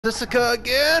Jessica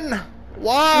again?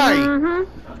 Why?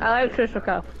 I like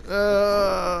Jessica.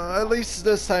 At least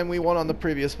this time we won on the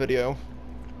previous video.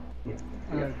 Did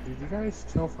you guys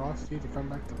tell Frosty to come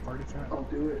back to party chat? I'll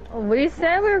do it. We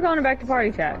said we were going back to party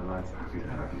chat.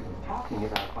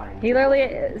 He literally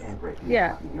is.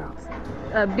 Yeah.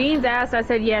 Beans asked, I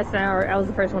said yes, and I was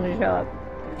the first one to show up.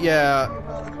 Yeah.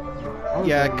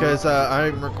 Yeah, because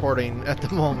I'm recording at the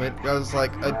moment. I was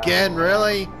like, again,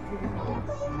 really?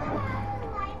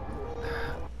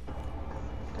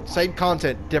 Same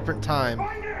content, different time.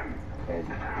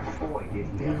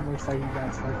 Looks like you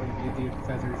got fucking idiot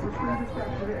feathers.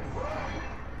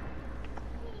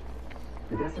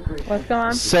 What's going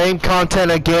on? Same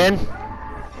content again?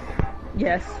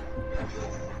 Yes.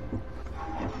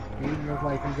 You look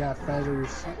like you got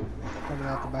feathers coming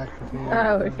out the back of your head.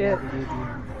 Oh, shit.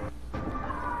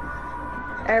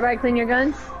 Everybody clean your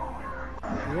guns?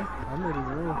 Yeah, I'm ready to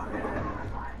roll.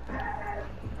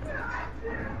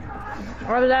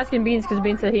 I was asking Beans because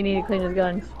Beans said he needed to clean his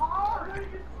guns.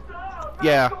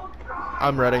 Yeah,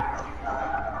 I'm ready.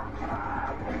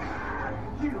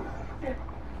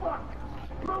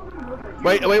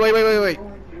 Wait.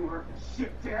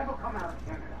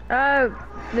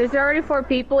 There's already 4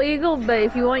 people, Eagle, but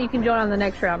if you want, you can join on the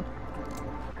next round.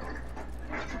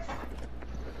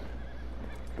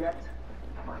 Get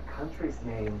my country's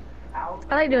name out.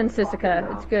 I like doing Jessica.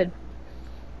 It's good.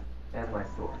 And my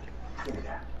sword. Give me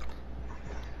that.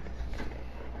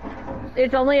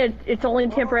 It's only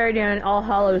temporary during All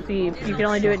Hallows Eve. You can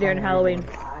only do it during Halloween.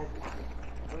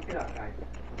 Look it up, guys.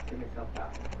 Let's get myself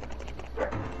out.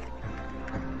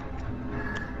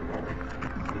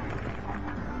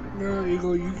 No,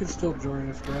 Eagle, you can still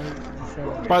join us, right?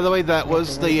 So, By the way, that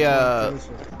was the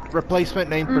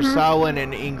replacement name for Samhain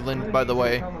in England, by the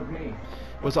way.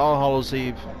 It was All Hallows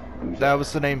Eve. That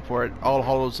was the name for it, All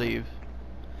Hallows Eve.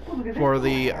 For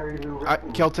the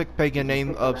Celtic pagan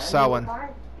name of Samhain.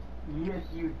 Yes,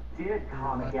 you did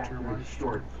comic actor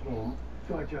short king.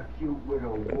 Such a cute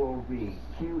little wolvie.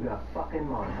 Cue the fucking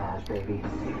montage, baby.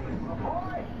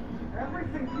 Boy,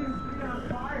 everything seems to be on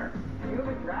fire. You have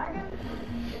a dragon?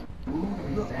 Ooh,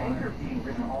 these anger being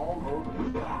written all over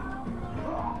the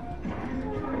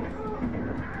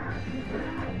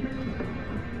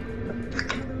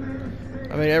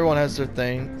I mean, everyone has their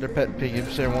thing, their pet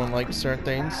peeves. Everyone likes certain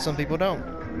things. Some people don't.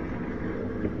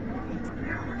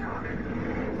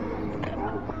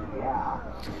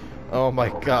 Oh my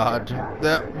god.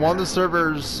 That one of the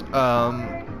servers,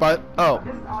 but oh,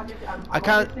 I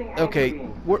can't. Okay,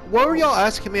 what were y'all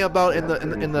asking me about in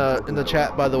the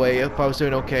chat? By the way, if I was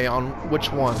doing okay on which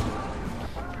one?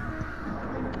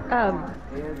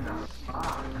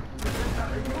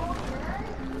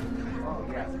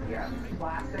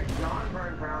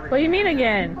 What do you mean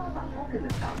again?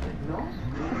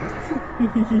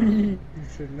 you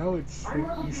should know you should be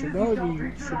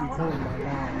killing by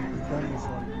now. You've done this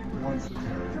like once.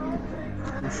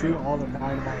 You shoot all the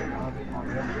dynamite on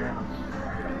everyone.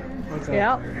 What's up?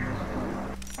 Yep.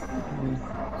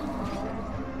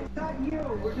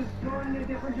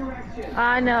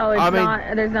 I know,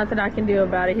 there's nothing I can do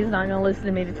about it. He's not gonna listen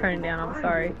to me to turn it down, I'm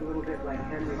sorry.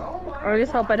 Or I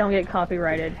just hope I don't get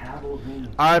copyrighted.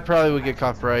 I probably would get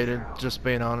copyrighted, just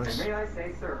being honest. May I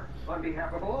say, sir, on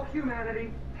behalf of all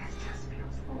humanity, this just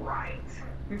feels right.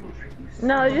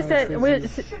 No, it's just that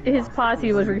his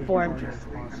posse was reformed.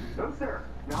 No, sir.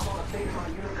 Now I'm on a state of my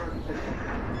universe.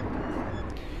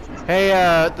 Hey,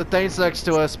 the thing's next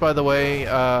to us, by the way,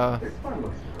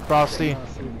 Frosty,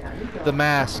 the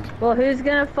mask. Well, who's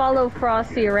gonna follow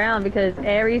Frosty around? Because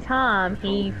every time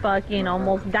he fucking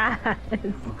almost dies.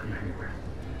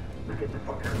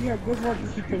 Yeah, good luck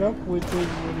keeping it up with him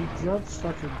when he jumps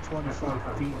fucking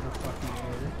 25 feet in the fucking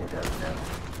air.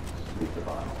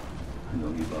 I know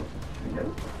you love me.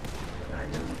 Nope. I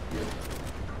know you feel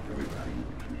everybody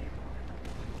knows me.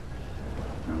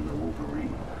 I'm the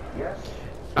Wolverine. Yes.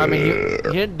 I mean,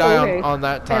 he didn't die on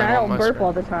that time. And I don't burp screen.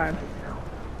 all the time.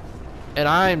 And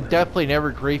I'm definitely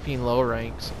never griefing low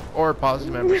ranks or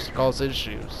positive members to cause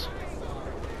issues.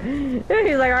 He's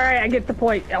like, alright, I get the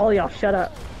point. All y'all shut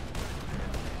up.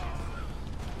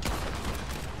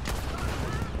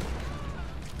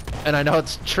 And I know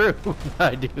it's true.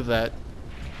 I do that.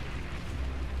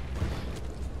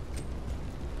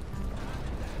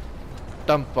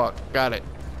 Dumb fuck. Got it.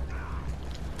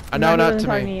 I know not to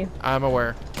me. I'm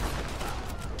aware.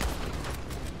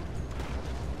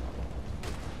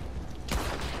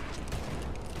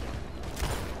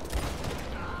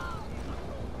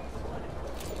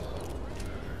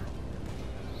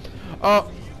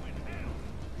 Oh!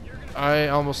 I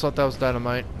almost thought that was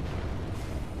dynamite.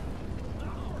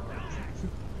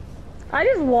 I I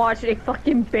just watched a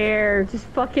fucking bear just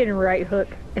fucking right hook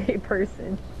a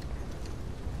person.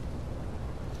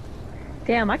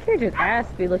 Damn, my character's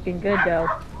ass be looking good though.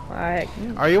 Alright.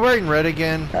 Are you wearing red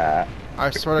again? I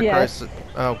swear to yes. Christ.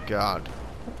 Oh god.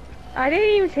 I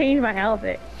didn't even change my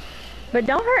outfit. But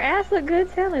don't her ass look good,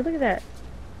 Stanley? Look at that.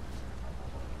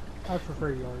 I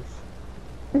prefer yours.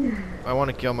 I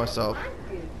want to kill myself.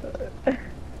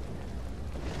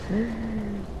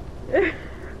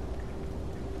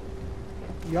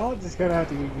 Y'all just gonna have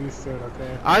to get used to it,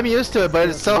 okay? I'm used to it, but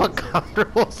it's so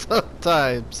uncomfortable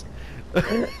sometimes.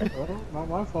 Well, not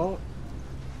my fault.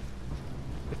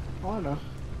 Oh no.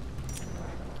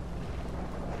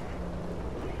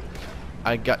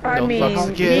 I got I no mean,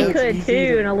 fucking he skills. could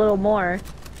too, and a little more.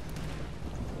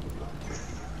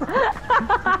 My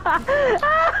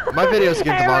video's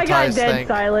getting Everyone got demonetized, dead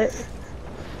silent.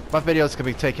 My video's gonna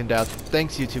be taken down.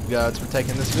 Thanks, YouTube gods, for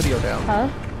taking this video down. Huh?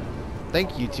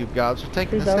 Thank YouTube gods for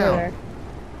taking Who's this over down. there?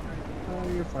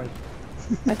 Oh, you're fine.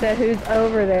 I said, who's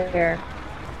over there?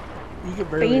 You can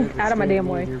barely Fiends, out of my damn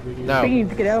way. No.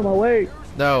 Fiends, get out of my way.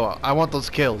 No, I want those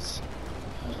kills.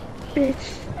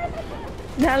 Bitch.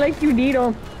 Not like you need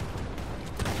them.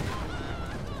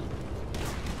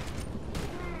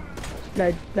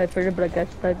 There's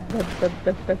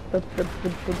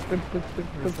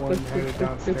one headed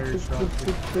downstairs.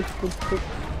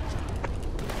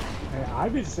 Hey,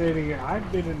 I've been sitting. I've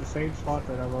been in the same spot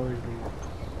that I've always been.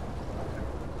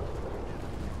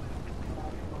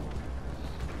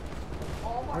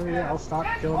 Oh yeah, I'll stop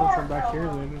killing them from back here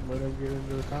then and let them get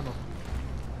into the tunnel.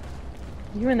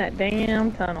 You in that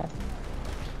damn tunnel.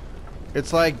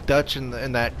 It's like Dutch in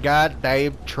that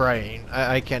goddamn train.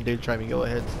 I can't do train. Go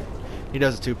ahead. He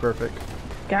does it too perfect.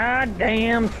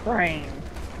 Goddamn train.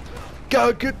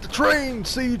 Gotta get the train,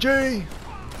 CJ.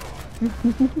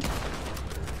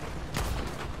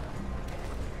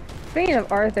 Speaking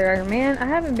of Arthur, man, I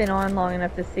haven't been on long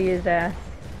enough to see his ass.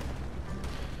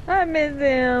 I miss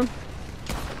him.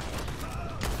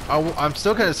 I'm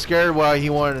still kind of scared why he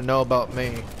wanted to know about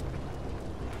me.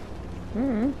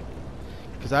 Mm-hmm.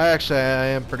 Because I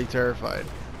am pretty terrified.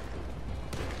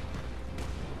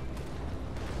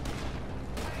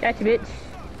 Gotcha, bitch.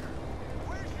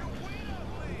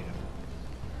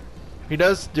 He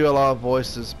does do a lot of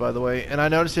voices, by the way, and I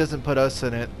noticed he doesn't put us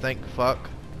in it. Thank fuck.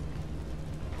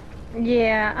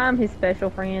 Yeah, I'm his special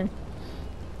friend.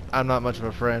 I'm not much of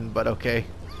a friend, but okay.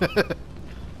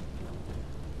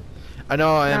 I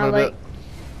know I am a like, bit.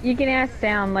 You can ask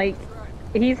Sam, like,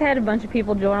 he's had a bunch of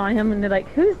people join on him, and they're like,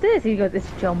 who's this? He goes, it's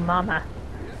your mama.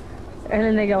 And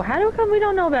then they go, how do come we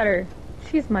don't know about her?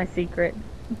 She's my secret.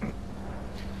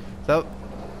 So,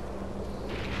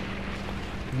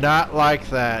 not like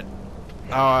that.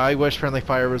 Oh, I wish Friendly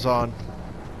Fire was on.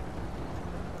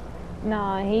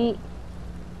 Nah,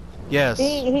 Yes.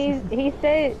 he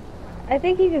said, I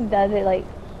think he just does it, like,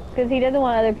 because he doesn't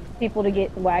want other people to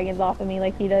get wagons off of me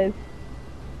like he does.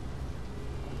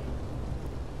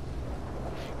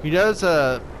 He does,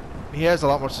 he has a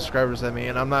lot more subscribers than me,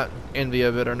 and I'm not envy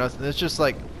of it or nothing. It's just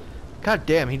like, god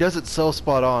damn, he does it so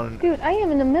spot on. Dude, I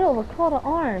am in the middle of a call to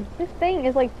arms. This thing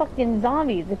is like fucking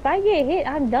zombies. If I get hit,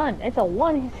 I'm done. It's a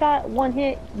one shot, one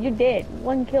hit, you're dead.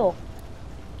 One kill.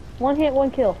 One hit,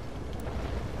 one kill.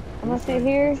 I'm gonna sit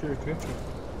here. What's your attention?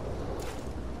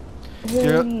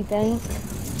 Who do you think?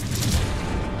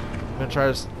 I'm gonna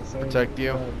try to protect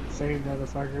you. Same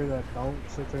motherfucker that don't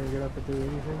sit there and get up and do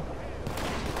anything.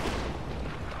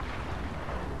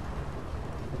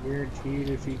 I guaranteed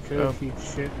if he could, he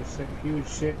would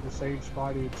shit in the same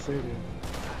spot he'd sit in.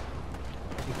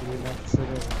 If he didn't have to sit in.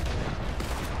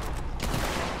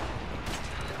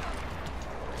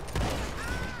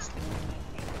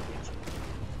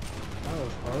 That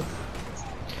was close.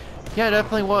 Yeah, it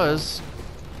definitely was.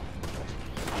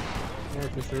 Yeah,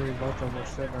 considering both of them were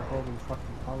sitting there holding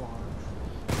fucking tomahawks.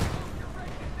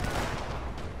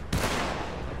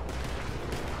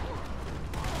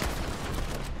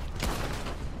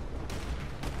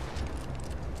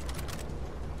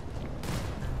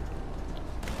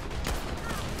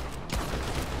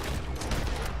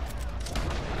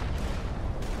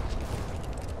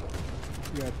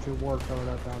 You got two more coming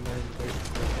up down there in the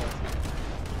basement.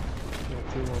 You got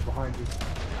two more behind you.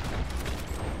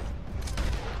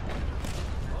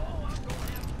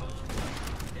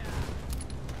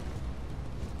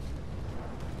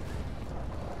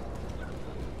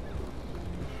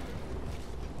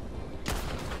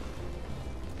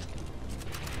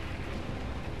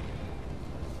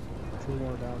 Two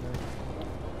more down there.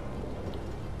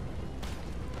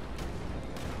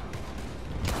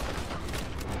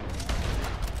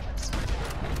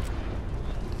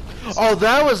 Oh,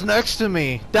 that was next to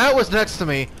me. That was next to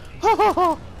me.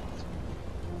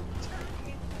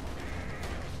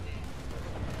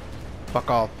 Fuck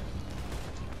off.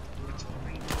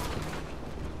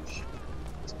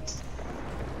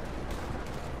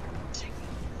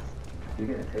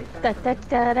 Da da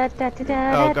da da da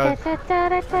da Oh, da God. da da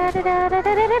da da da da da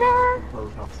da da.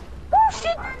 Oh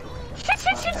shit! Shit!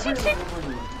 Shit! Shit! Shit! Shit!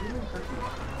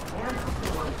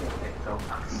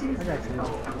 I got you.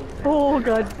 Oh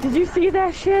god! Did you see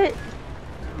that shit?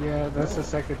 Yeah, that's the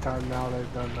second time now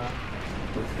they've done that.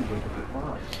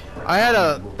 I had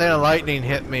a thing of lightning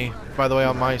hit me, by the way,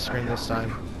 on my screen this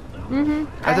time. Mm-hmm.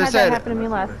 As I had said- that happen to me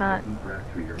last night.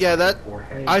 Yeah, that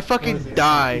Hey, I what fucking is it,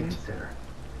 died. 16?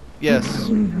 Yes.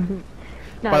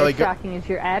 Not By the way, as shocking as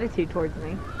your attitude towards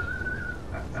me.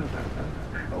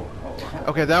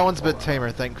 Okay, that one's a bit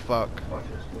tamer. Thank fuck.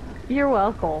 You're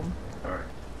welcome.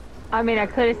 I mean, I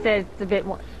could have said it's a bit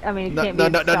more. I mean, it No, can't no,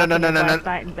 be no, as no, no, shocking no, as no, no. last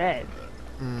night in bed.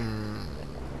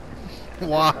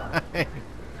 Why?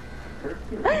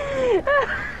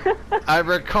 I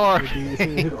record.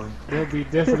 There'll be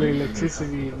definitely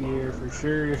electricity in the air for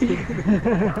sure.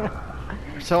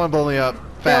 Someone blow me up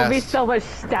There'll be fast. so much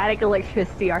static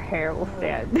electricity, our hair will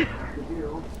stand.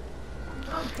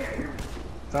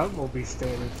 Something will be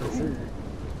standing for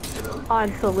sure.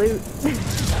 On salute.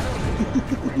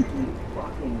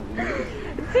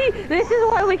 See, this is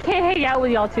why we can't hang out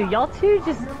with y'all two. Y'all two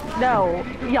just no.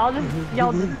 Y'all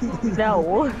just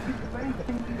no.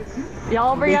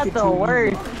 Y'all bring out the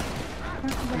worst.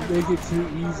 You make it too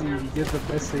easy, you get the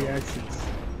best reactions.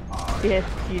 Yes,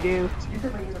 you do.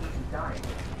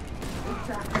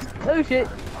 Oh shit.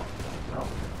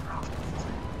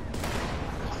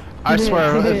 I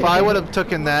swear, if I would have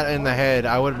taken that in the head,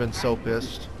 I would have been so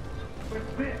pissed.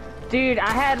 Dude, I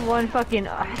had one fucking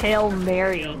Hail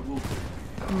Mary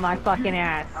in my fucking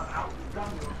ass.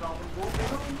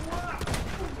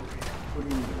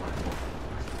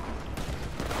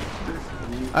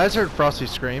 I just heard Frosty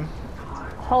scream.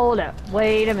 Hold up.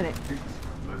 Wait a minute.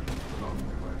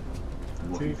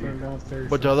 Two from downstairs.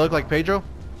 What, do I look like Pedro?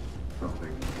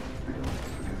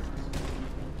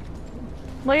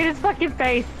 Look at his fucking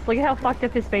face. Look at how fucked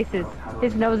up his face is.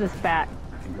 His nose is fat.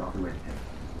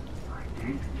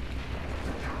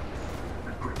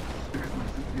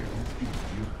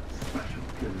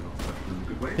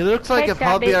 He looks like Hey, if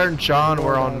Scott, Javier bitch. and John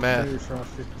were on Downstairs, meth,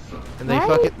 Frosty. and they Right?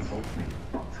 fucking.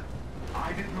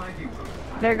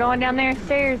 They're going down their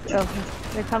stairs. Oh,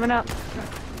 they're coming up.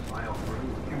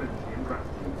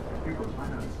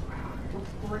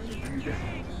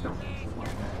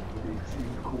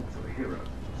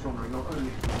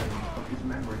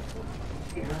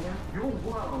 Your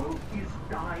world is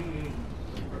dying.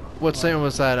 What statement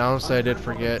was that? Honestly, I did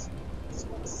forget.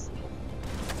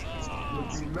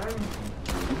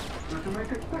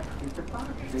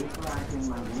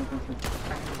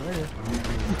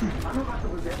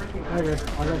 Okay,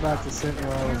 I'll go back to sitting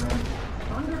where I was at.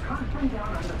 Undercunt from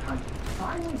down undercunt.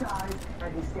 Finally dies,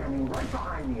 and he's standing right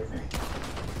behind me, isn't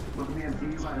he? Look at me and see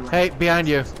you by the way. Hey, behind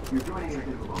you. You're doing it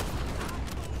difficult.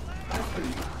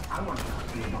 I want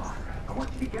you to be boss. I want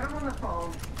you to get him on the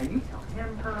phone, and you tell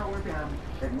him, her, or them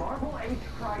that Marvel H.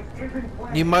 Christ isn't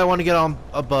playing. You might want to get on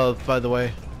above, by the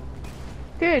way.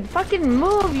 Dude, fucking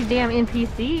move, you damn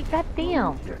NPC. God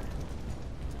damn.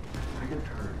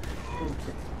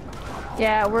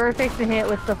 Yeah, we're fixing to hit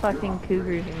with the fucking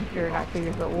cougars and shit. Not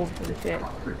cougars, but wolves and shit.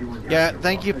 Yeah,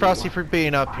 thank you, Frosty, for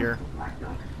being up here.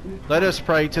 Let us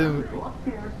pray too.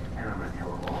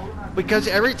 Because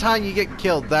every time you get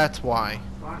killed, that's why.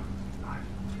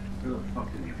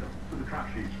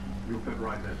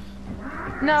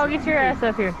 No, get your ass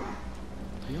up here.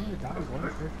 You only died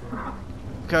once, right?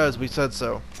 Because we said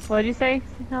so. What'd you say,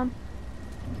 Tom?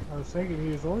 I was thinking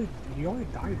he only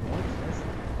died once. That's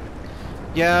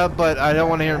Yeah, but I don't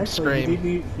want to hear him Actually, scream.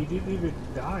 He didn't even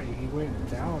die. He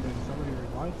went down and somebody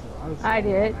revived him. I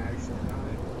did. I actually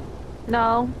died.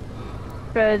 No.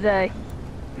 Because,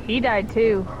 he died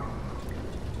too.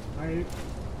 Yeah,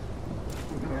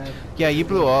 Yeah, you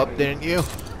blew up, didn't you?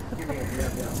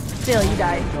 Still, you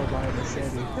died. killed by a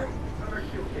machete.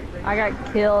 I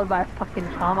got killed by fucking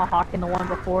tomahawk in the one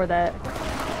before that.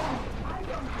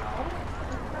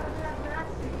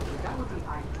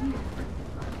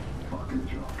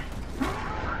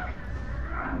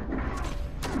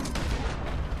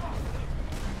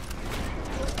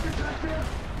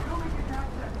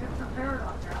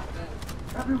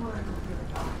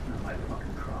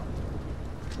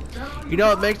 You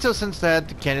know, it makes no sense to add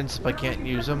the cannons if I can't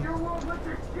use them.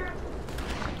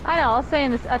 I know, I was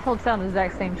saying this, I told Sam the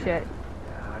exact same shit.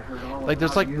 Like,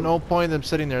 there's like no point in them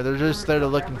sitting there. They're just there to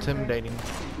look intimidating.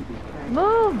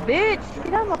 Move, bitch!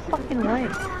 Get out of my fucking way.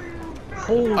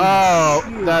 Holy Oh,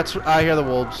 shit. that's. I hear the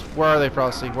wolves. Where are they,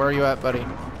 Frosty? Where are you at, buddy?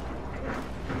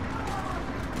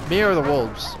 Me or the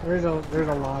wolves? There's a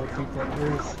lot of people.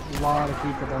 There's a lot of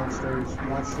people downstairs.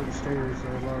 Watch the stairs.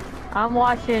 They're low. I'm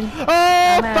watching. Oh,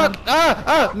 I'm fuck! out.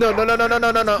 Ah! No, no, no, no, no,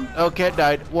 no, no, no. Oh, cat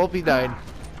died. Wolfie died.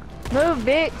 Move,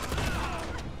 bitch!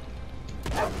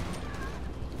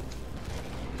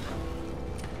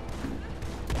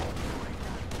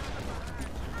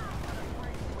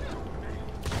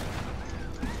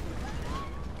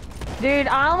 Dude,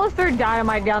 I almost threw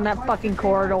dynamite down that fucking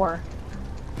corridor.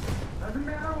 Doesn't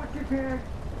matter what you did.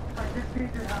 I just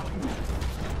figured out you.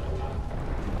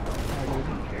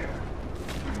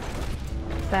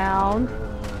 Sound.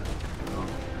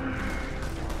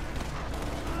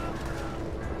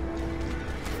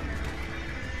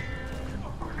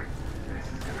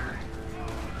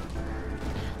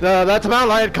 That's a mountain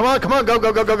lion. Come on, come on, go,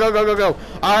 go, go, go, go, go, go, go.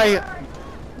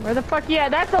 Where the fuck you at?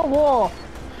 That's a wolf.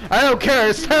 I don't care.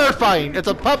 It's terrifying. It's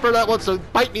a pupper that wants to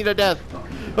bite me to death.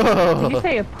 Did you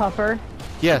say a puffer?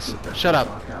 Yes. Shut up.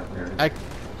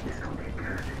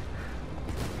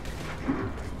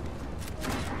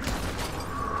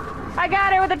 I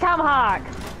got it with a tomahawk.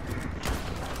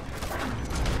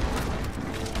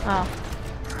 Oh.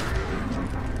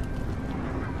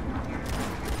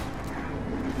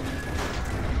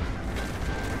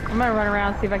 I'm gonna run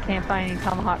around and see if I can't find any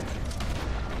tomahawks.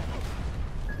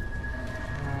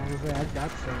 I got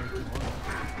some.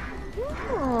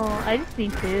 Oh, I just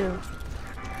need two.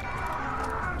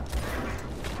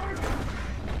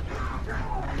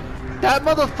 That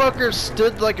motherfucker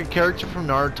stood like a character from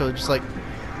Naruto, just like.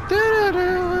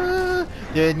 The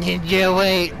ninja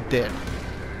wait. Dead.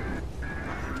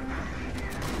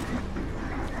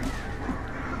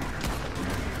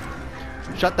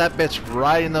 Shot that bitch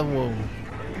right in the womb.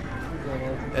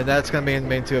 And that's gonna be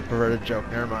made into a perverted joke.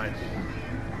 Never mind.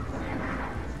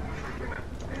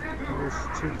 There's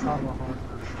two tomahawks.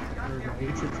 There's an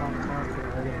ancient tomahawk and a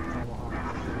regular tomahawk.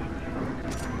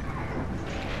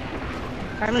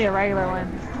 Probably a regular one.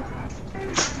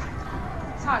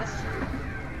 It's hot as shit.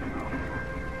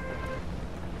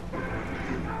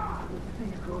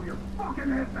 Throw your fucking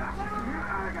head back.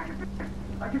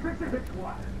 I can fix it.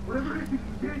 What? Whatever it is you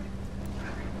did.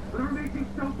 Whatever made things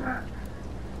so bad.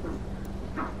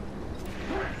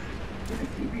 Get a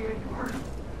CTA card.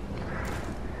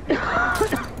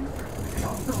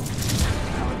 Also,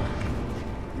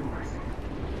 yours.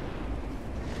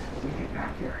 We get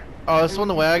back there. Oh, that's when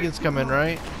the wagons come in,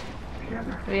 right?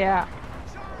 Together. Yeah.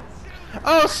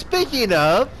 Oh, speaking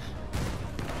of.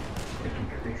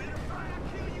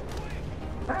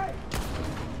 Hey!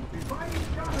 We fight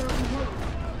each other and work.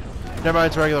 Never mind,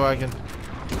 it's a regular wagon.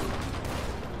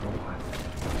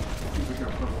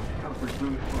 Comfort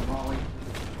food for Molly.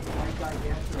 Like I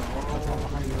guess they're all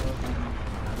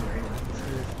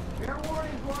fair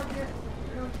warning, gorgeous.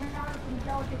 You know, check out some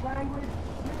delicate language.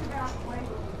 Think about the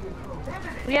language you control.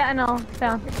 Yeah, I know.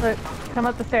 Down. Look, come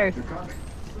up the stairs. No,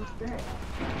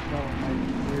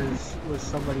 there's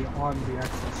somebody on the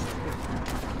access.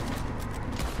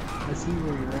 I see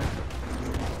where you're at.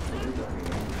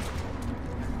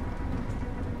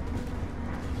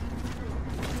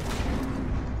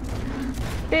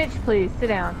 Bitch, please, sit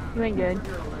down. You ain't good.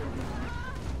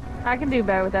 I can do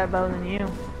better with that bow than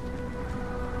you.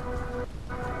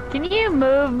 Can you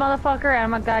move, motherfucker, out of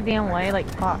my goddamn way? Like,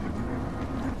 fuck.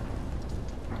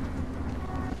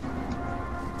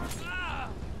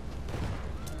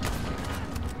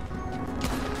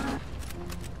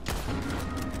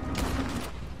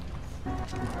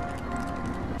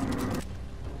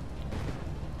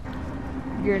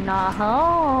 You're not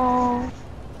home.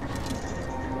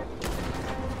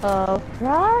 Oh,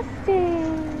 Frosty.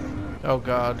 Oh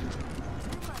God.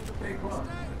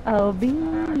 Oh,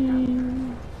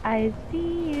 Beanie. I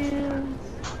see you.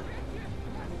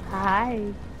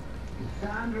 Hi.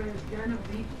 Sandra is gonna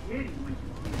be shitty when she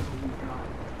sees who we got.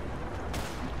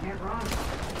 Can't run.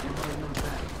 Everybody knows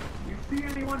that. You see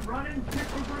anyone running,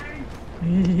 Pickle Brain?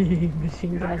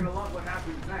 Machine You're not gonna guns. love what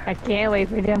happens next. I can't wait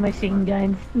for the machine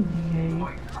guns. Oh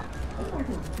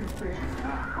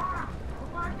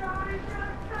my God, he's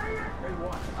gonna say it! Say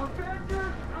what?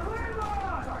 Avengers Assemble!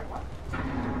 Sorry, what?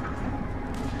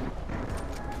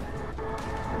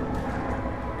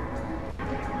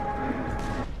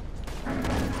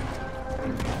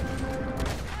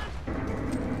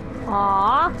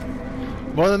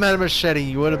 Aww. More than that machete,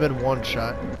 you would have been one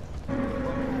shot.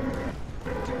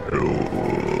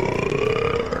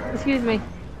 Excuse me.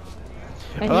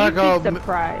 And I like you how keep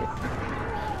surprised.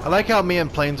 I like how me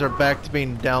and Plains are back to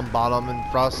being down bottom,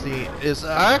 and Frosty is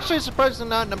actually surprisingly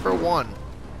not number 1.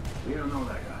 We don't know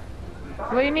that guy.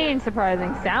 What do you mean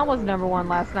surprising? Sound was number 1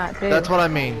 last night too. That's what I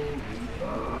mean.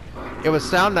 It was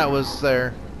Sound that was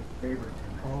there.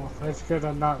 Oh, that's because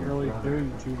I'm not really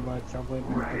doing too much. I'm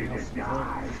letting everybody else do it.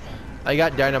 I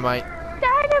got Dynamite.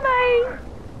 Dynamite!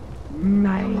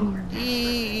 Nice.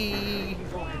 Eee.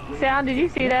 Sound, did you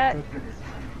see that?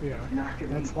 Yeah,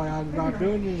 that's why I'm not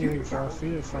doing anything,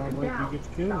 Frosty. So I'm letting you get the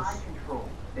kills.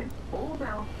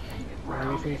 Why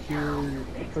do you think you're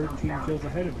 13 kills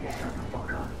ahead of me?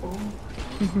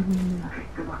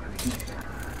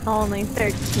 Only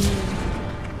 13.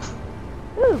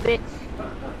 Ooh, bitch.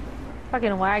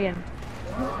 Fucking wagon.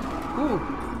 Ooh,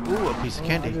 a piece of I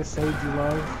candy. just saved you,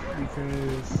 love,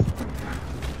 because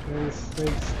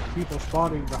there's people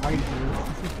spawning behind you.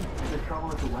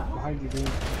 Behind you,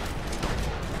 dude.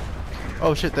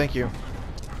 Oh shit, thank you.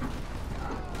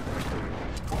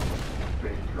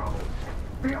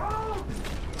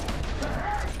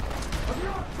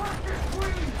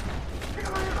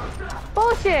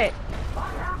 Bullshit!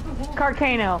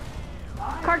 Carcano.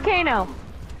 Carcano.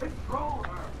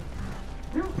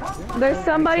 There's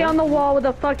somebody on the wall with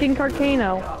a fucking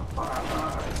Carcano.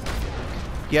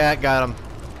 Yeah, got him.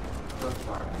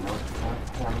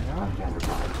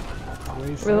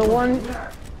 With the one...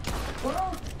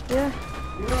 Yeah.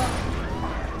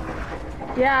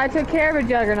 Yeah, I took care of a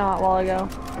Juggernaut a while ago.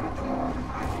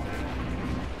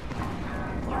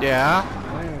 Yeah.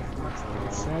 Man,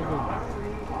 7.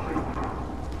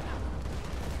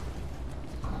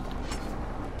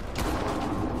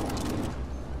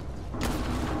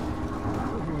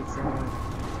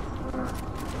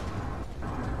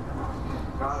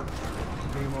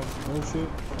 Game of bullshit.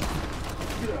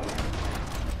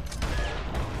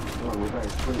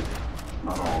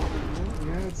 Not all of it.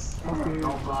 Yeah, it's fucking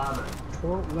Don't bother.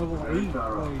 level 8.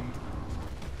 Like,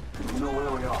 You know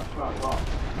where we are. Fuck off.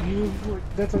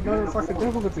 that's another fucking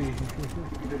difficulty. You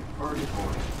did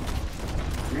purgatory.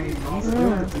 Each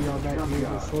difficulty on that game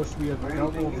is supposed to be a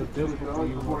double the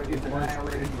difficulty of what it was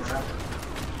previously.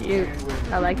 Cute.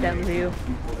 I like that view.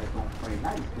 People that don't play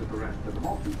nice with the rest of the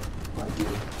multiverse. Like you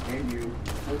and you.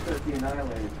 Let's just be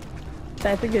annihilated.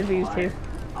 That's a good view too.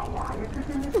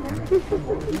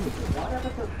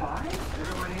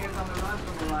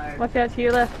 Watch out to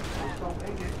your left.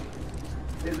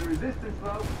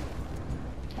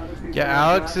 Yeah,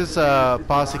 Alex's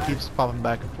posse keeps popping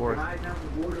back and forth. I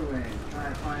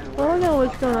don't know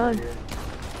what's going on.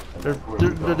 They're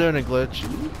doing a glitch.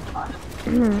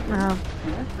 No.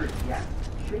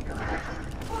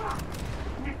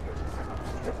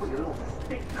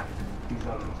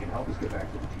 Can help us get back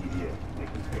to the CTA. They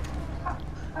can fix it.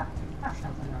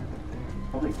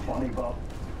 Something funny, Bob?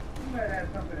 You might have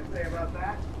something to say about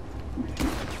that.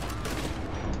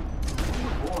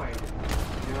 Boy,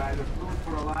 you're either food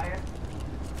for Elias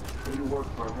or you work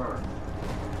for her.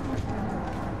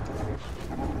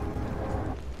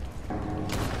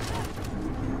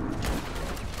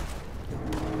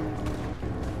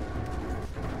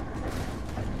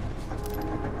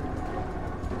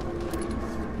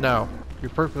 No,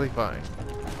 you're perfectly fine.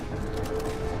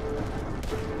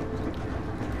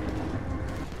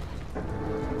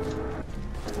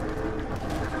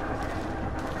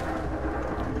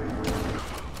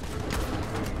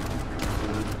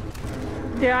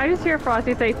 Did I just hear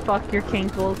Frosty say fuck your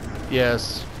kinkles?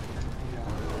 Yes.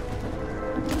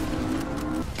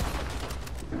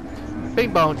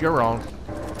 Big Bone, you're wrong.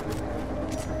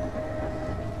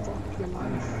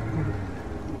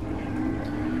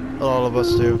 All of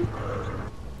us do.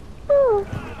 Ooh.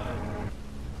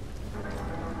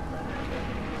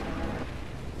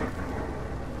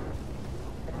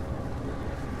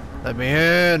 Let me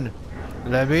in!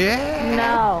 Let me in!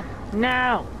 No.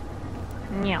 No.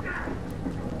 No.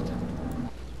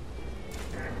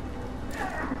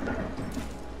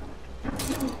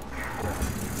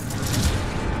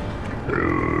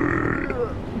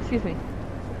 Excuse me.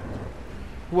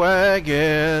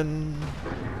 Wagon!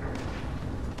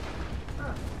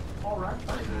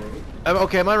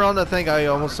 Okay, am I wrong to think I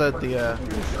almost said the,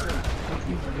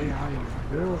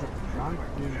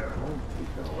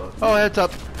 Oh, heads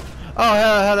up. Oh,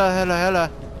 hella.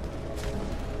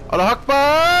 Allah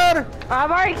Akbar!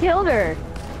 I've already killed her.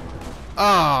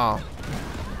 Oh.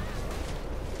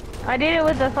 I did it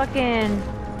with the fucking...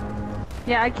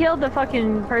 Yeah, I killed the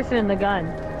fucking person in the gun.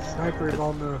 Sniper's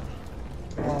on the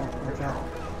wall. Watch out.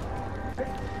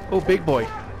 Oh, big boy.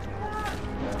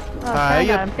 Oh, Sam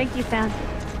got him. Thank you, Sam.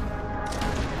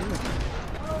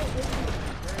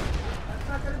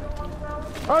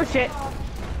 Oh shit.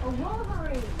 A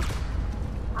Wolverine!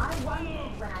 I won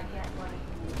when I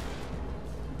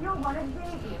don't want to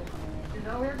hate you. You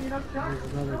know him, you know Chuck?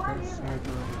 There's another kind of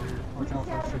sniper over here. Watch out,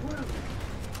 Foxy.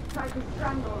 Tried to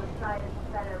strangle the side of the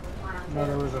better with my own. No,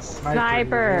 there was a sniper.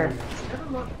 Sniper. Never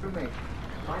look for me.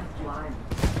 I'm blind.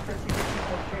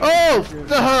 Oh!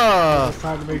 It's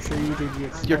time to make sure you didn't get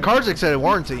Your sniped. car's extended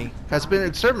warranty has been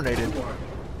exterminated.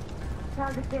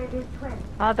 Target dead is twin.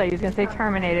 I thought he was gonna say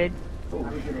terminated. Oh,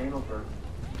 we can anal first.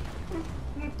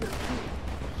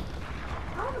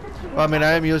 Well, I mean,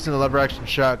 I am using the lever action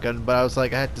shotgun, but I was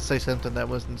like, I had to say something that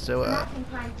wasn't so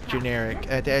generic.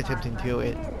 I had to add something to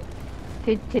it.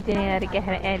 What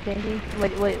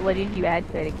did you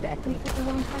add to it exactly?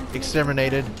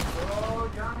 Exterminated. Oh,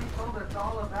 Johnny told us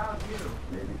all about you.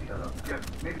 Maybe shut up. Yeah,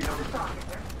 maybe don't talk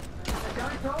again.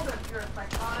 Johnny told us you're a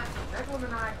psychotic,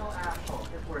 megalomaniacal asshole.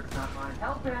 His words, not mine.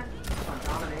 Help in.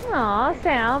 Aw,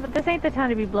 Sam, but this ain't the time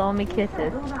to be blowing me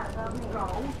kisses.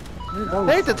 It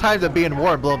ain't the time to be in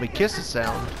war and blow me kisses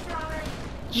sound.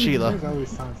 Sheila. There's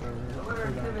always time for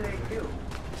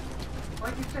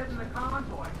Like you said in the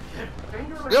convoy.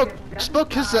 Yo, just blow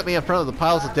kisses at me in front of the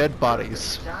piles of dead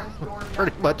bodies.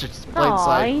 Pretty much it's plain Aw,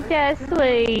 sight. ain't that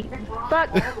sweet. Fuck.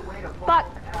 Fuck.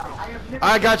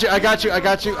 I got you, I got you, I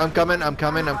got you. I'm coming, I'm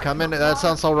coming, I'm coming. That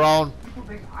sounds so wrong.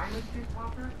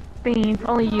 Beans,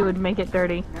 only you would make it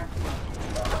dirty.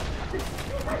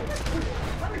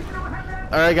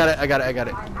 Alright, I got it, I got it, I got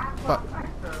it. Fuck.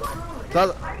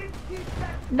 Stop.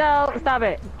 No, stop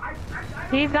it.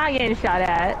 He's not getting shot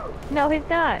at. No, he's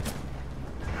not.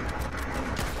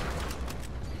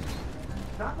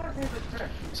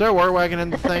 Is there a war wagon in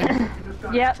the thing?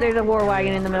 Yep, there's a war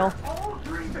wagon in the middle.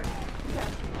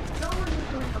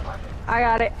 I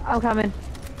got it. I'm coming.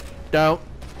 Don't.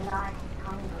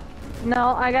 No,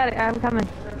 I got it. I'm coming.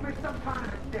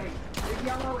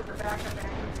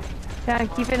 John,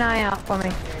 keep an eye out for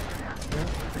me.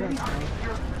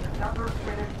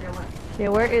 Yeah,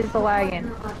 where is the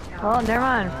wagon? Well, never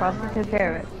mind. Frosty took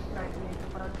care of it.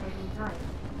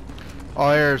 All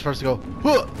air is supposed to go.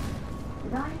 Huh!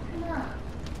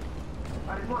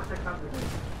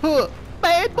 Huh!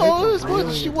 Bad boys,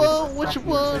 what you want? What you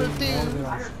wanna do?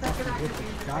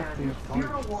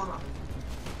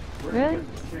 Really?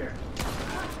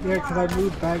 Yeah, because I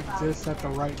moved back just at the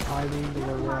right timing to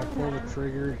where when I pull the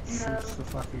trigger, it shoots the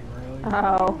fucking railing.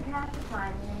 Oh.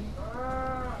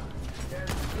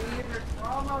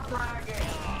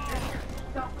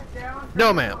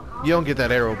 No, ma'am. You don't get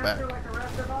that arrow back.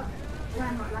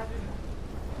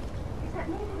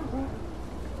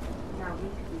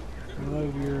 I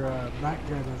love your Mac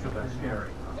gun is up there.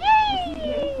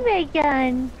 Yay! Ray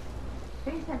gun!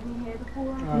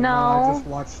 No. I just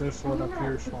watched this one up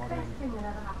here spawn in.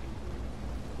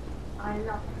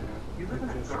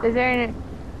 Is there any...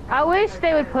 I wish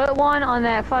they would put one on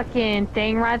that fucking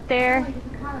thing right there.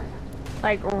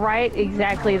 Like, right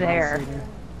exactly there.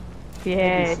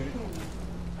 Yeah.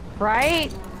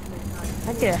 Right?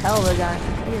 I get a hell of a gun.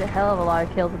 I get a hell of a lot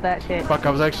of kills with that shit. Fuck, I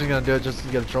was actually gonna do it just to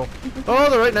get a troll. Oh,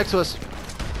 they're right next to us.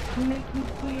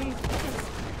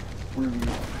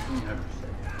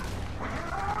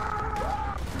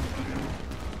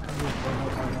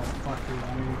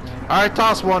 Alright,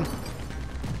 toss one.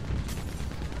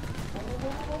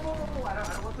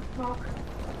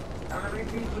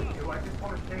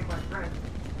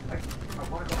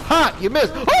 Ha! You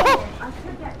missed! Oh!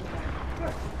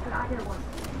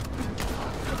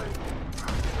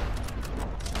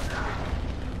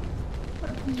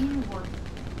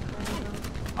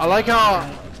 I like how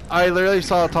I literally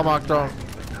saw a tomahawk thrown.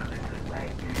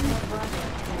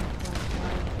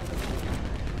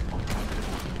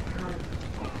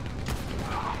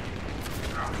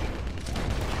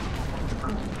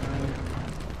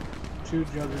 Two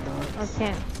juggernauts. I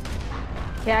can't.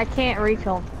 Yeah, I can't reach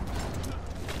them.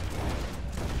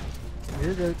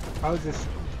 You're good. I was just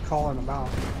calling them out.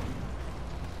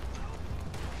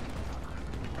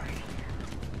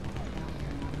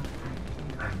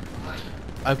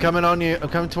 I'm coming on you. I'm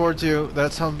coming towards you.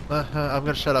 That's how I'm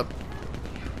gonna shut up.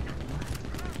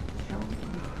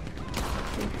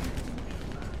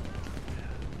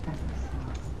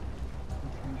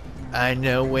 I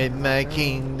know when my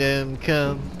kingdom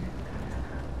comes.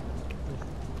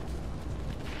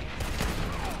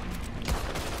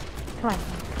 Come on.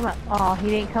 Come up. Oh, he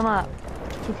didn't come up.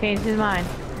 He changed his mind.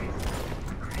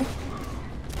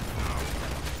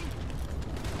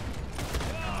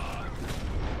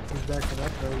 He's backing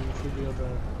up though. You should be able to.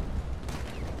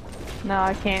 No,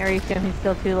 I can't reach him. He's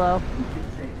still too low.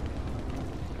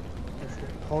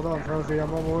 Hold on, Rosie.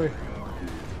 I'm on my way.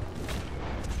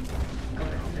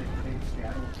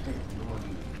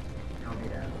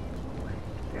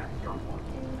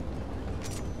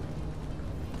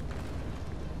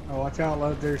 Watch out,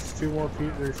 love. There's two more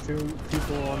people. There's two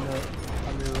people on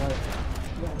your right.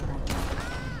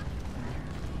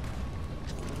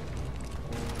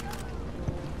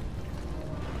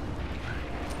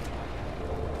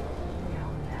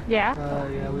 Yeah.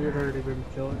 Yeah, we had already been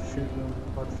shooting them a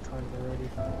bunch of times already.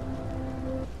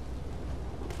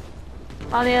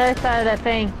 On the other side of that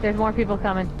thing, there's more people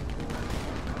coming.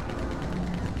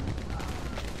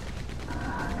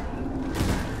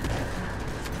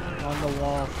 On the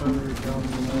wall further down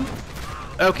the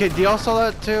left. Okay, do y'all saw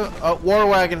that too? War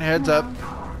wagon, heads up.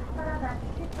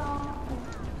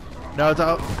 No, it's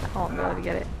out. I won't be able to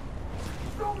get it.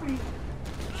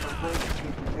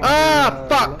 Ah,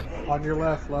 fuck! On your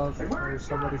left, love. There's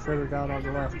somebody further down on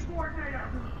the left.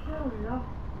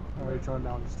 Oh, he's going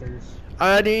down the stairs.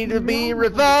 I need to be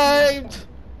revived!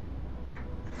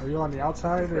 Are you on the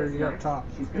outside or are you up top?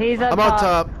 He's up I'm on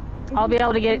top. I'll be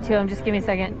able to get it to him. Just give me a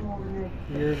second.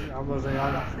 I'm gonna say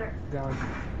I'm down.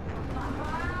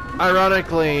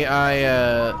 Ironically,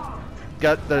 I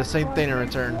got the same thing in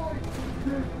return.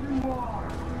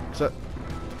 So,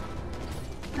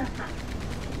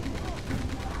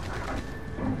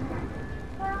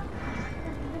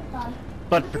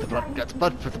 blood for the blood guts,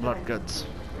 blood for the blood guts.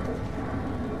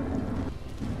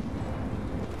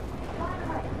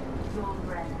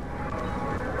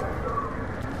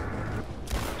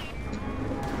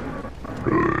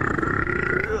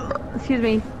 Excuse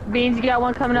me. Beans, you got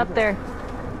one coming up there.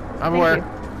 I'm Thank aware. you.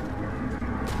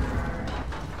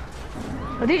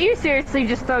 Well, did you seriously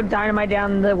just throw dynamite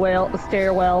down the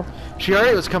stairwell? She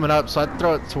already was coming up, so I'd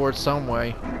throw it towards some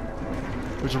way.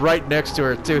 It was right next to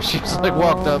her too. She just like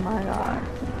walked up. Oh my god.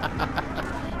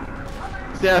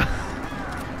 Yeah.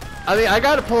 I mean, I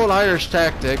gotta pull an Irish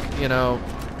tactic, you know.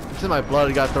 It's in my blood,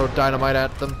 I gotta throw dynamite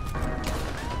at them.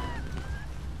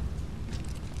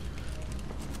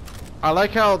 I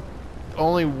like how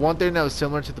only one thing that was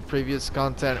similar to the previous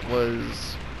content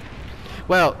was,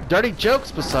 well, dirty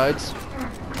jokes besides.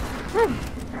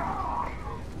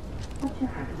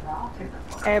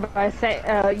 Everybody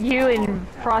say, you and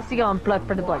Frosty going blood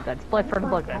for the blood guts, blood for the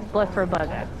blood guts, blood for the blood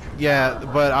guts. Yeah,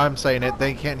 but I'm saying it.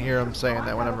 They can't hear him saying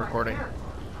that when I'm recording.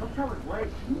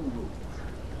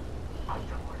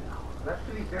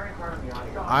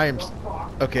 I am...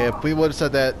 Okay, if we would have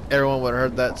said that, everyone would have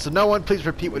heard that. So no one, please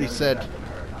repeat what he said.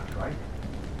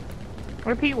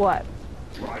 Repeat what?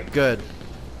 Good.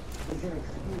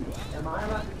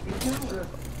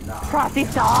 Frosty,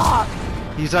 stop!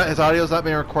 His audio's not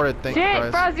being recorded, thank you Shit,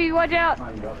 guys. Frosty, watch out!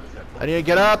 I need to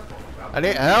get up. I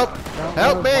need help.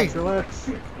 Help me. Watch your legs.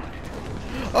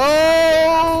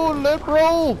 Oh,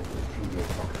 liberal.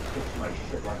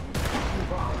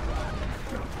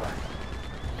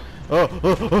 Oh.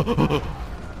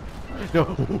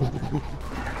 No.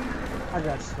 I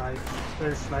got sniped.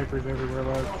 There's snipers everywhere,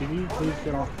 love. Can you please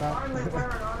get off that?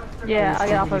 Yeah, I'll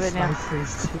get off of it now.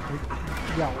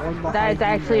 You got one behind That is you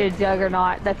actually a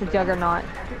juggernaut. That's a juggernaut.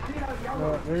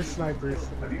 No, there's snipers.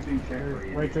 They're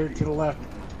right there to the left.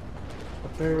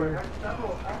 Up there.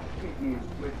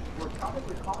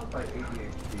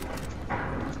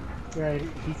 Yeah,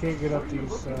 he can't get up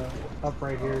these, up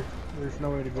right here. There's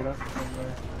no way to get up from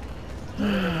there.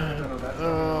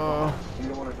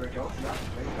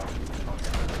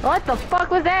 What the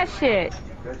fuck was that shit?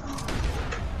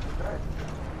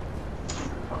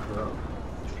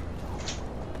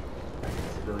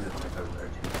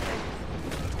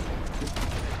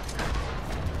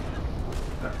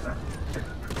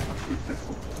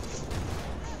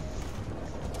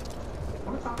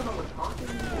 Want to talk about what's talking,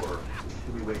 or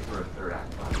should we wait for a third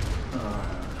act?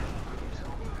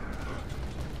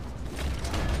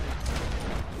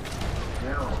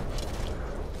 Now,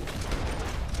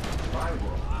 my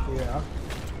world. Yeah.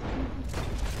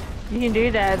 You can do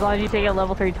that as long as you take a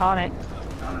level 3 tonic.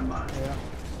 Yeah.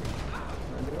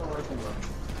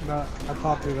 No, I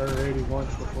popped it already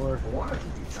once before.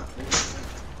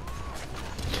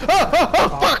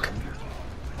 Oh, fuck!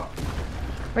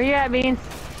 Where you at, Beans?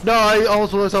 No, I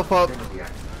almost blew myself up.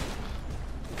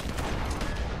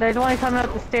 There's one coming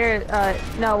up the stairs.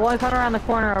 No, one coming around the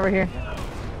corner over here.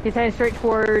 He's heading straight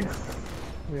towards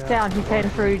down. He's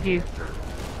heading towards you.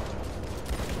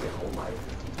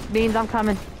 Beans, I'm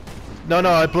coming. No,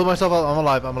 I blew myself up. I'm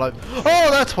alive. I'm alive. Oh,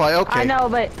 that's why. Okay. I know,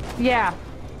 but yeah.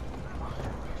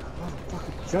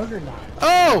 Juggernaut.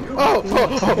 Oh.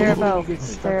 There a bow.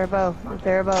 There a bow.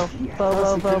 There a bow.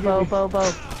 Bow.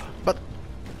 But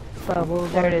Bow.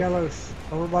 There it is. Gallows.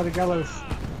 Over by the gallows.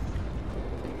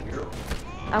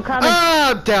 I'm coming.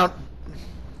 ah, I'm down.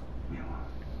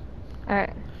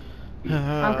 Alright.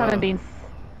 I'm coming, Beans.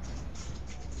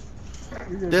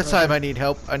 This time I need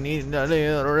help. I need a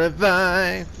little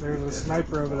revive. There's a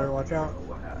sniper over there, watch out.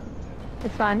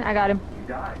 It's fine, I got him.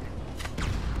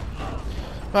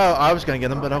 Well, I was gonna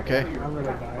get him, but okay. I'm gonna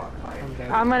die. I'm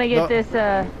dead. I'm gonna get this, You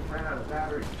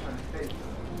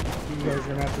guys are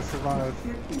gonna have to survive.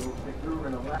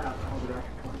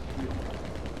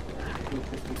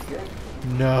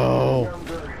 No.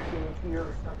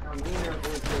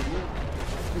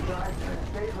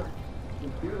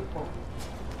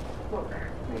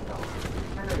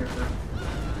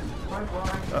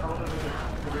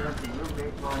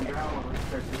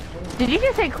 Did you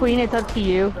just say queen? It's up to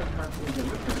you.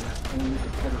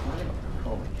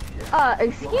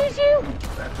 Excuse you?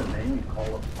 That's the name you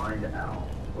call a find owl.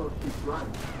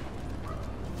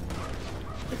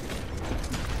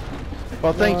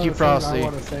 Well, thank you, Frosty. I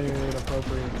want to say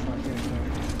inappropriate, so I can't say.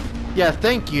 Yeah,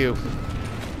 thank you.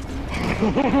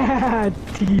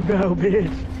 T-Bow,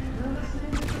 bitch.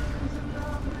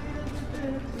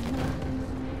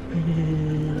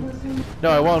 No,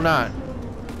 I will not.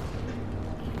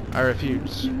 I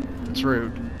refuse. It's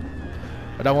rude.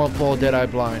 I don't want full Deadeye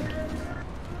Blind.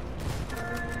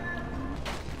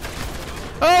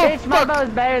 Oh, Bitch, my bow is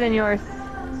better than yours.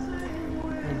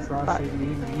 And Frosty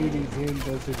muting him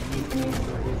doesn't mute me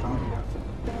for his audio.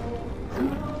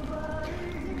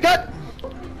 Cut!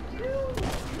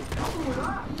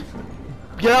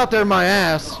 Get out there, my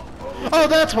ass! Oh,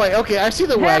 that's why. Okay, I see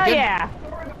the Hell wagon. yeah!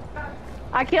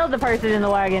 I killed the person in the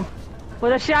wagon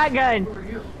with a shotgun.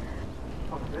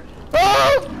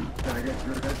 Oh!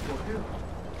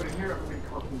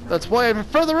 That's why I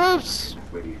prefer the roofs.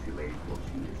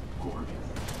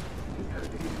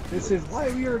 This is why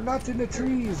we are not in the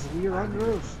trees. We are on the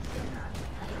roofs.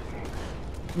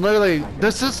 Literally,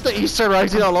 this is the Easter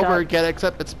Rising all over again,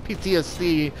 except it's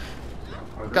PTSD.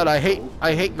 God, I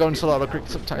hate going to Salado Creek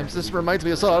sometimes. This reminds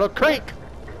me of Salado Creek.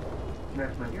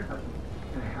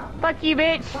 Fuck you,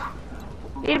 bitch.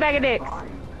 Eat a bag of dicks.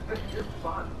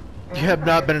 You have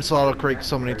not been in Salado Creek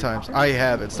so many times. I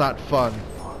have. It's not fun.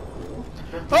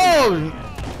 Oh!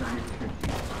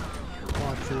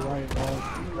 Watch your right, dog.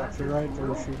 Watch your right,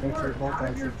 or shoot at your bolt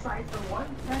actions.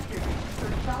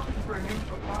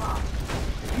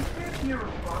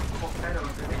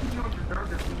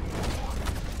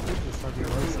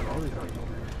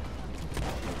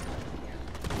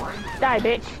 Die,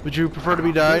 bitch. Would you prefer to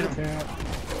be died?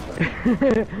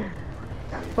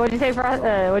 What'd you say,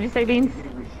 what'd you say, Beans?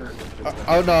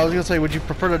 Oh no, I was gonna say, would you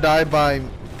prefer to die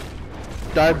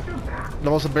the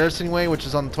most embarrassing way, which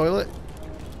is on the toilet?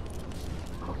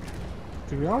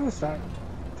 To be honest, I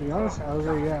was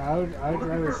like, yeah, I'd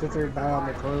rather sit there and die on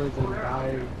the toilet than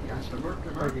die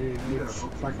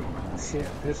fucking shit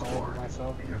and piss all over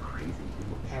myself.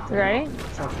 Right?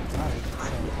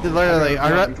 Literally,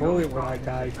 I the toilet when I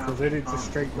died, because then it just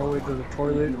straight go into the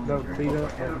toilet, no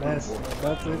cleanup, no mess, no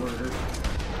nothing.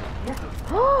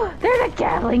 Oh, there's a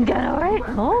Gatling gun, alright?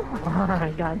 Oh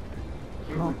my god.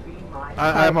 Oh.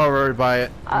 I'm already by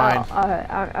it. Mine.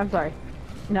 I'm sorry.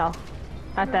 No,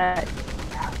 not that.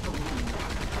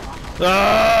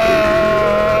 Ah!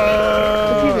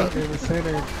 In the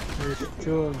center, there's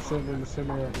two of them sitting in the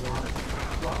center of the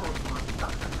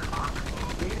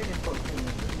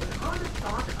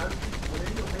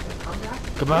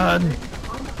Come on.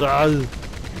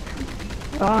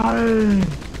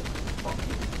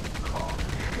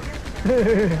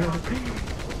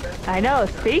 I know,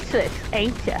 speechless,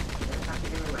 ain't ya?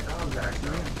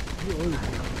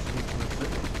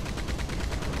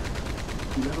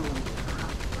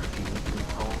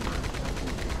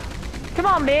 Come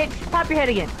on, bitch. Pop your head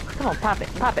again. Come on, pop it,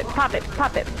 pop it, pop it,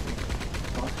 pop it.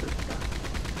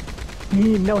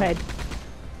 No head.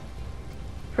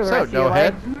 For the So, rest of no your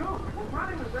head? life.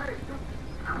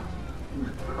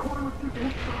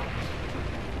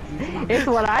 It's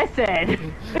what I said.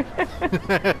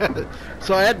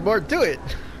 So I had more to it.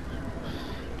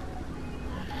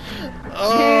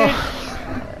 Oh.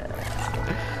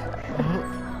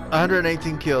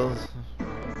 118 kills.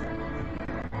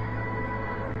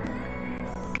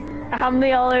 I'm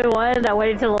the only one that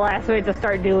waited till the last minute to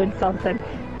start doing something.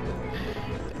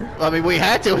 I mean, we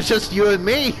had to. It was just you and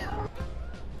me.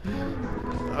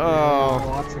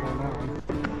 Oh.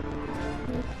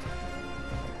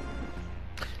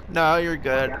 No, you're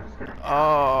good.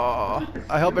 Oh,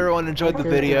 I hope everyone enjoyed the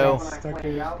video.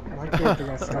 My character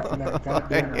got stuck in that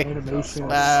goddamn animation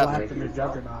slapping the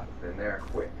juggernaut. Then they're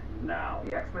quick. Now,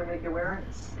 the X-Men make you wear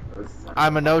it?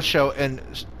 I'm a no-show, and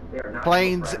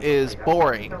Plains is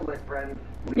boring.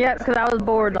 Yep, because I was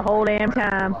bored the whole damn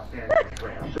time.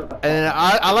 And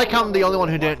I like how I'm the only one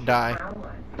who didn't die.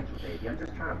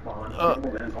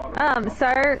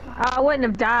 Sir, I wouldn't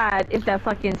have died if that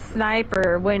fucking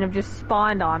sniper wouldn't have just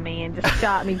spawned on me and just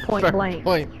shot me point Fair blank.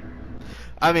 point.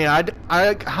 I mean,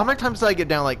 how many times did I get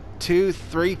down? Like 2,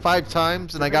 3, 5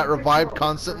 times, and I got revived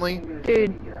constantly.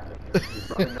 Dude,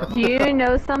 do you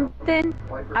know something?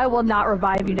 I will not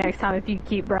revive you next time if you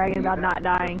keep bragging about not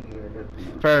dying.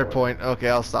 Fair point. Okay,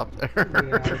 I'll stop there.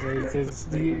 Yeah, because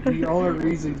the only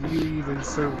reason you even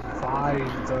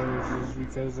survive those is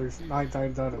because there's 9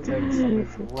 times out of 10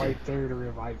 someone's right there to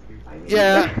revive you.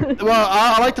 Yeah, well,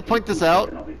 I like to point this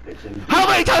out. How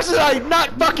many times did I not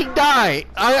fucking die?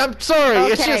 I'm sorry,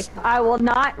 Okay, it's just... I will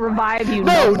not revive you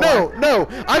No, no more.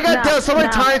 I got down so many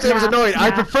times it was annoying.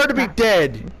 I prefer to be no.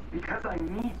 dead. Because I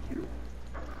need you.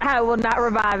 I will not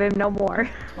revive him no more.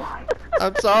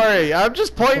 I'm sorry, I'm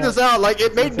just pointing this out, like,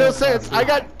 it made no sense. I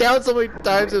got down so many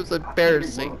times it was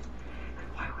embarrassing.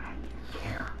 Why would I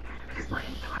care? Because my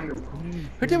entire world.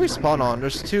 Who did we spawn on?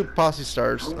 There's 2 posse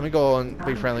stars. Let me go and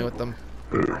be friendly with them.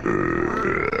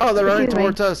 Oh, they're running Excuse me.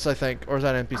 towards us, I think. Or is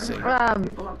that NPC?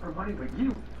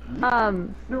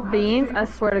 Beans, I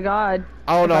swear to God.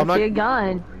 Oh, no, if I'm I see not... a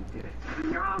gun.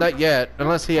 Not yet,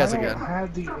 unless he has a I don't gun.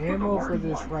 have the ammo for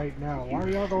this right now. Why are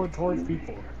y'all going towards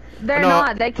people? They're No.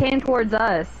 not. They came towards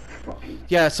us.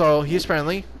 Yeah, so he's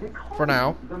friendly. For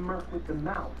now. The merc with the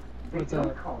mouth. They What's don't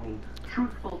up? call me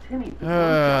Truthful Timmy.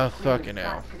 Fucking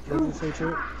hell. What does it say to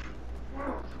it?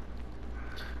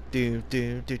 Do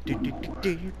do do do do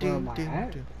do do Where am I do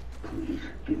at? do. Please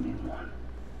give me one.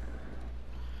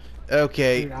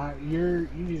 Okay. Dude, you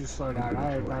need to slow down.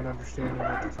 I am not understanding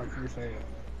what the fuck you're saying.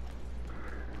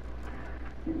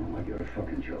 You know what? You're a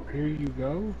fucking joke. Here you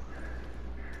go?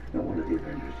 No one of the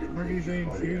Avengers didn't What are you saying,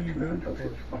 party here after you go? Not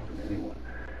touch fucking anyone.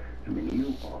 I mean,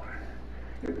 you are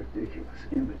a ridiculous,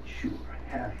 immature,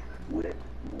 half-wit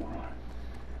moron.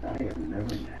 I have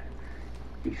never met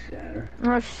a sadder,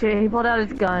 Oh shit, he pulled out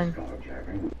his gun.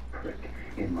 star-jabbering prick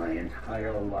in my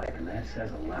entire life, and that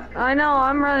says a lot. I know,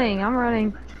 I'm running.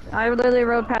 I literally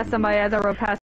rode past somebody as I rode past